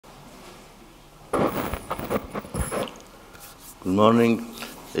Good morning.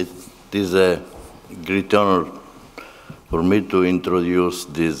 It is a great honor for me to introduce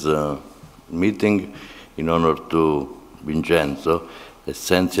this meeting in honor to Vincenzo,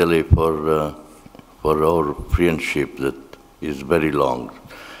 essentially for our friendship that is very long.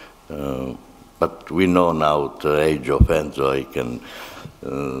 But we know now at the age of Enzo, I can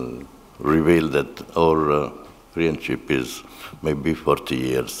reveal that our friendship is maybe 40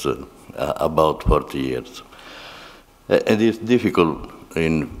 years, about 40 years. And it's difficult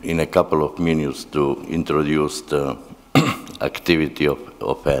in a couple of minutes to introduce the activity of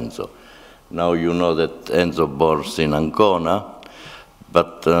Enzo. Now you know that Enzo born in Ancona,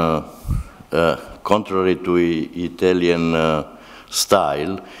 but contrary to Italian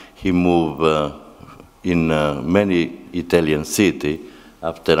style, he moved in many Italian cities,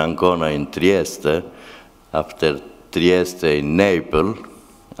 after Ancona in Trieste, after Trieste in Naples,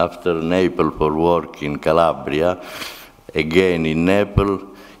 after Naples for work in Calabria, again in Naples,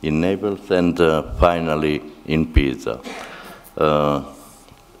 and finally in Pisa.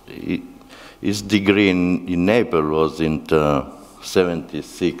 His degree in Naples was in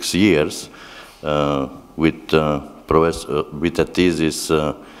 76 years, with a thesis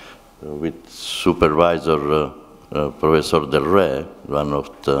with supervisor Professor Del Re, one of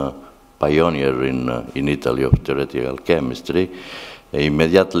the pioneers in Italy of theoretical chemistry.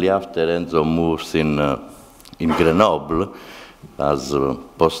 Immediately after, Enzo moves in Grenoble as a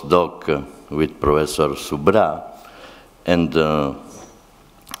postdoc with Professor Subra, and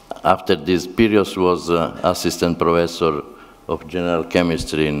after this period was assistant professor of general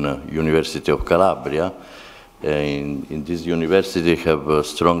chemistry in Università of Calabria. In this university have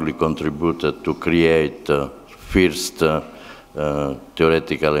strongly contributed to create first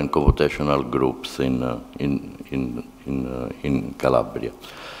theoretical and computational groups in Calabria.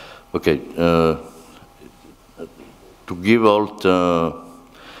 Okay, to give all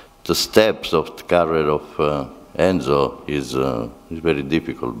the steps of the career of Enzo is very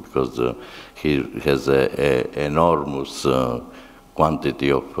difficult because he has an enormous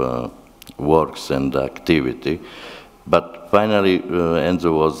quantity of works and activity. But finally,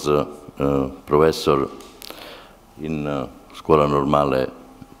 Enzo was professor in Scuola Normale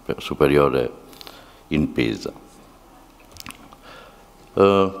Superiore in Pisa.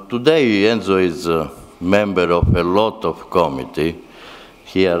 Today, Enzo is a member of a lot of committees.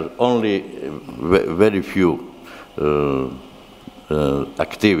 Here, only very few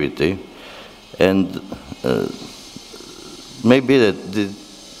activity, and maybe that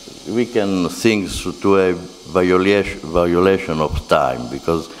we can think to a violation of time,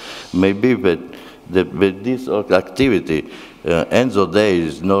 because maybe with this activity, Enzo day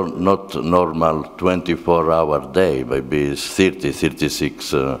is not normal 24-hour day, maybe it's 30,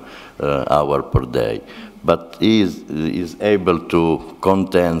 36 hours per day. But he is able to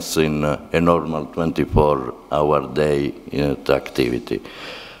condense in a normal 24-hour day activity.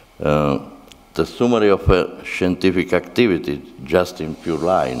 The summary of a scientific activity, just in pure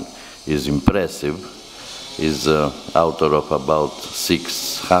line, is impressive. He's author of about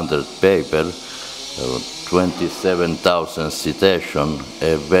 600 papers, 27,000 citations,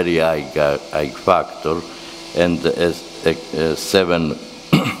 a very high factor, and 7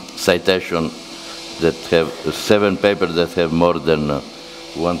 citations that have 7 papers that have more than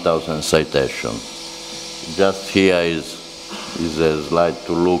 1,000 citations. Just here is a slide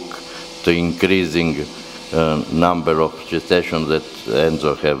to look the increasing number of citations that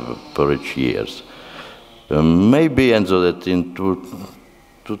Enzo have for each year. Maybe, Enzo, that in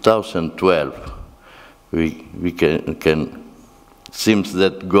 2012 we can seems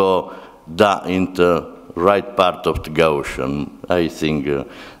that go down into right part of the Gaussian. I think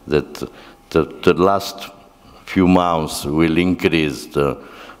that the last few months will increase the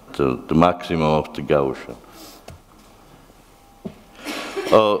maximum of the Gaussian.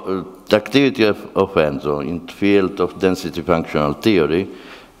 The activity of Enzo in the field of density functional theory,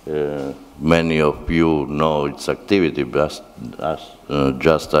 many of you know its activity, but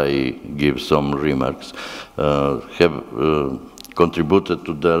just I give some remarks, have contributed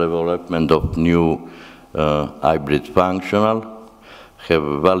to the development of new hybrid functional, have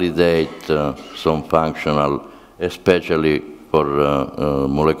validated some functional, especially for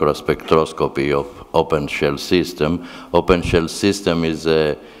molecular spectroscopy of open shell system. Open shell system is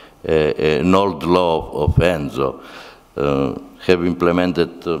an old law of Enzo. Have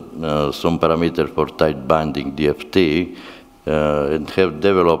implemented some parameter for tight binding DFT and have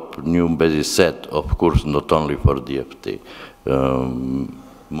developed new basis set, of course, not only for DFT.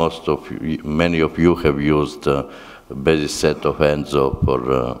 Many of you have used basis set of Enzo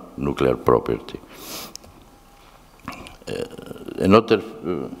for nuclear property.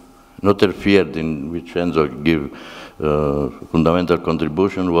 another field in which Enzo gave fundamental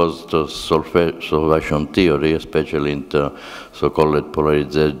contribution was the solvation theory, especially in the so-called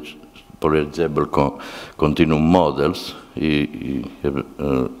polarizable continuum models.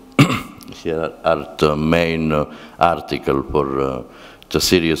 Here are the main article for the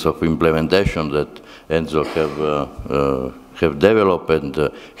series of implementation that Enzo have developed and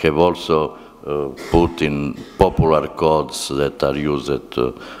have also put in popular codes that are used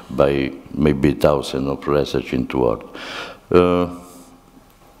by maybe thousands of research into world.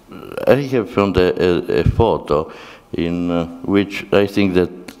 I have found a photo in which I think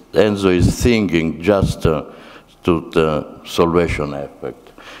that Enzo is thinking just to the solvation effect.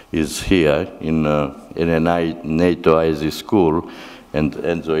 Is here in a NATO IC school, and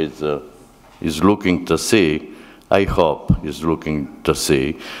Enzo is looking to see. I hope is looking to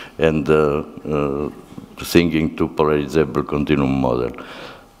see and thinking to polarizable continuum model.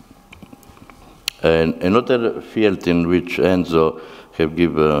 And another field in which Enzo have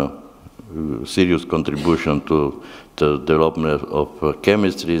given serious contribution to the development of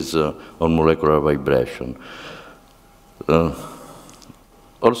chemistry is on molecular vibration.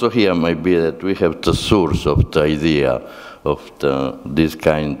 Also here might be that we have the source of the idea of this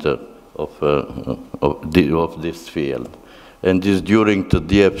kind of this field. And this during the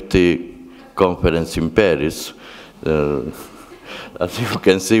DFT conference in Paris. As you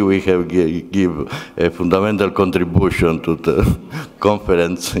can see, we have give a fundamental contribution to the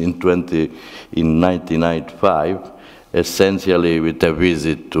conference in 1995, essentially with a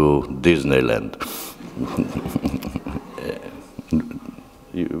visit to Disneyland.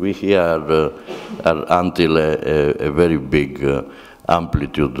 We here are until a very big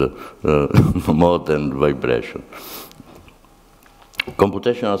amplitude more than vibration.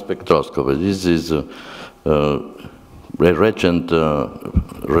 Computational spectroscopy. This is a recent,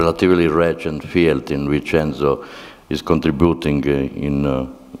 relatively recent field in which Enzo is contributing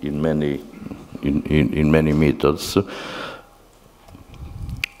in many methods.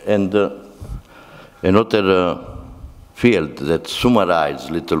 And another field that summarizes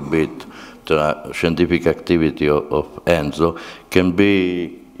a little bit the scientific activity of Enzo can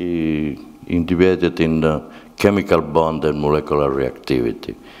be indicated in chemical bond and molecular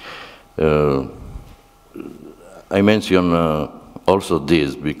reactivity. I mention also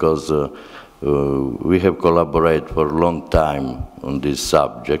this because we have collaborated for a long time on this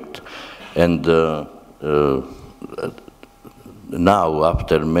subject, and now,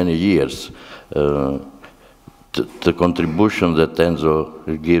 after many years, the contribution that Enzo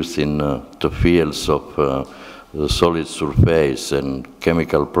gives in the fields of the solid surface and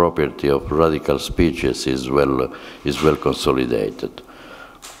chemical property of radical species is well consolidated.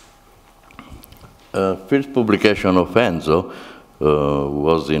 First publication of Enzo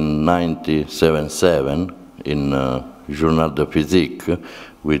was in 1977 in Journal de Physique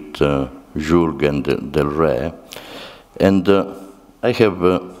with Jules and Del Rey, and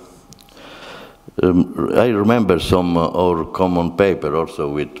I remember some our common paper also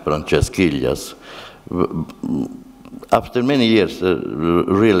with Franceschillas. After many years,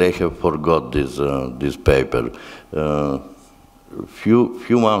 really I have forgot this paper.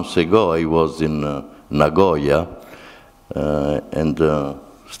 Few months ago, I was in Nagoya, and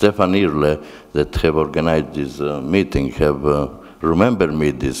Stefan Irle, that have organized this meeting, have remembered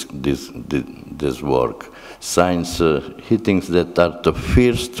me this work. Science, he thinks that are the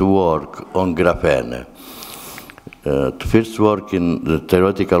first work on graphene. The first work in the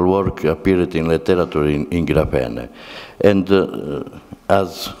theoretical work appeared in literature in graphene, and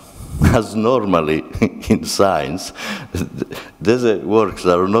as normally in science, these works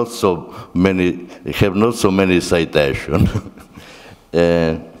are not so many, have not so many citations.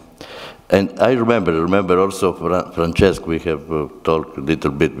 And I remember also Francesc, we have talked a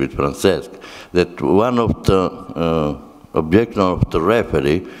little bit with Francesc, that one of the objections of the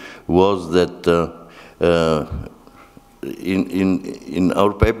referee was that in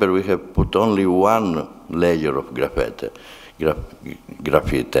our paper we have put only one layer of graphite.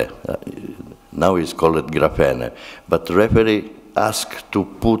 Now it's called graphene, but the referee asked to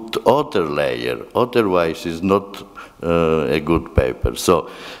put other layer, otherwise it's not a good paper. So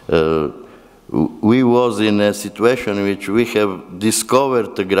we was in a situation in which we have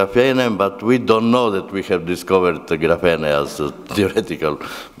discovered the graphene, but we don't know that we have discovered the graphene as a theoretical,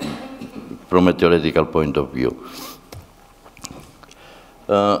 from a theoretical point of view.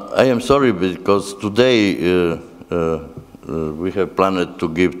 I am sorry because today we have planned to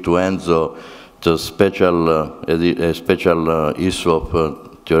give to Enzo the a special issue of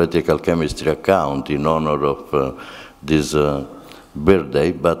theoretical chemistry account in honor of this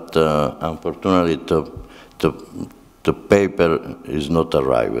birthday, but unfortunately the paper is not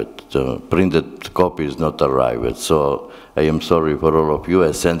arrived. The printed copy is not arrived. So I am sorry for all of you,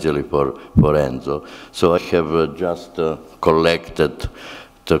 essentially for Enzo. So I have just collected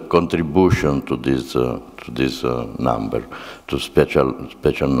the contribution to this number, to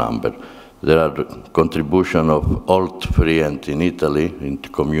special number. There are contribution of old friends in Italy, in the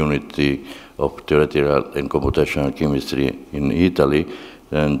community of theoretical and computational chemistry in Italy,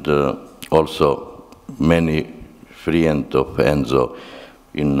 and also many friends of Enzo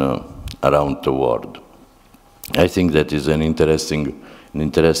in around the world. I think that is an interesting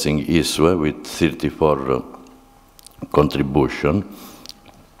issue with 34 contributions.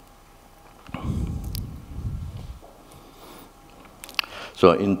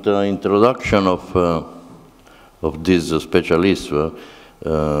 So in the introduction of this special issue,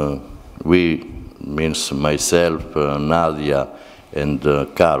 we, means myself, Nadia, and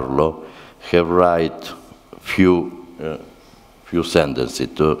Carlo, have write few sentences.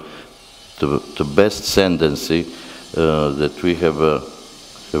 The best sentence that we have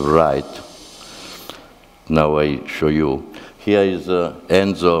write. Now I show you. Here is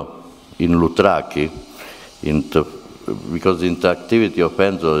Enzo in Lutraki, because in the activity of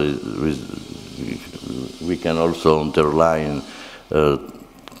Enzo, we can also underline the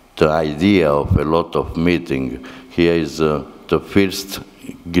idea of a lot of meeting. Here is the first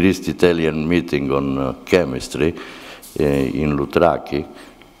Greek-Italian meeting on chemistry in Lutraki,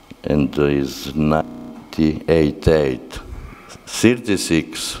 and is 98,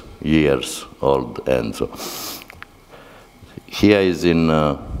 36 years old Enzo. Here is in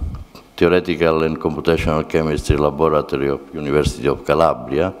Theoretical and Computational Chemistry Laboratory of Università della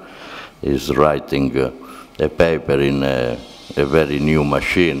Calabria. Is writing a paper in a very new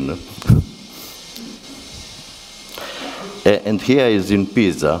machine. And here is in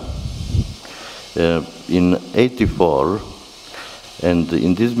Pisa in '84, and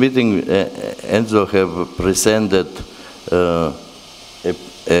in this meeting Enzo have presented a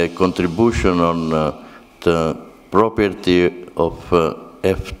contribution on the property of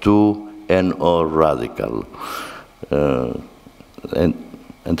F2NO radical.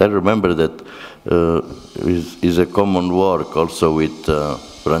 And I remember that is a common work also with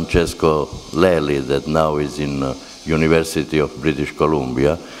Francesco Lely, that now is in University of British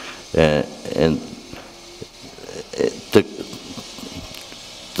Columbia, and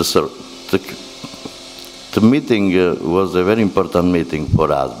the meeting was a very important meeting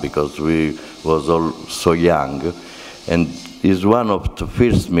for us because we was all so young, and is one of the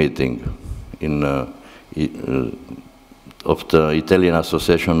first meeting in of the Italian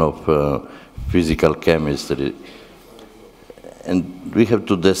Association of Physical Chemistry, and we have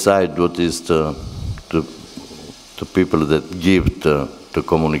to decide what is the people that give the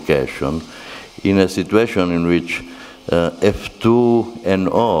communication in a situation in which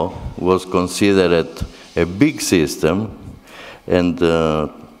F2NO was considered a big system, and the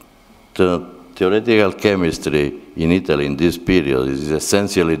theoretical chemistry in Italy in this period is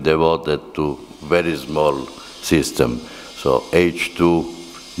essentially devoted to very small system, so H2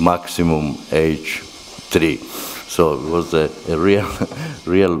 maximum H3. So it was a real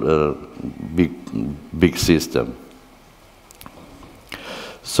big system.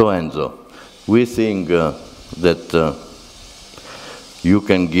 So Enzo, we think that you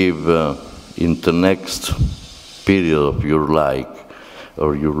can give in the next period of your life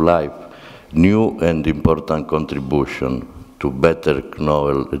new and important contribution to better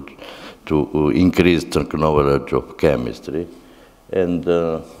knowledge, to increase the knowledge of chemistry, and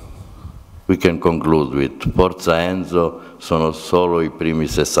we can conclude with Forza Enzo, sono solo I primi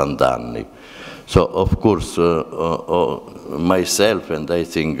 60 anni. So of course myself, and I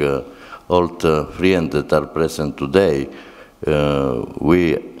think all the friends that are present today,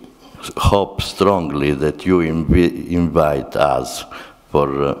 we hope strongly that you invite us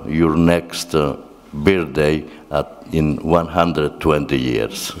for your next birthday in 120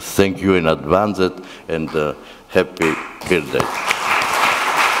 years. Thank you in advance, and happy birthday.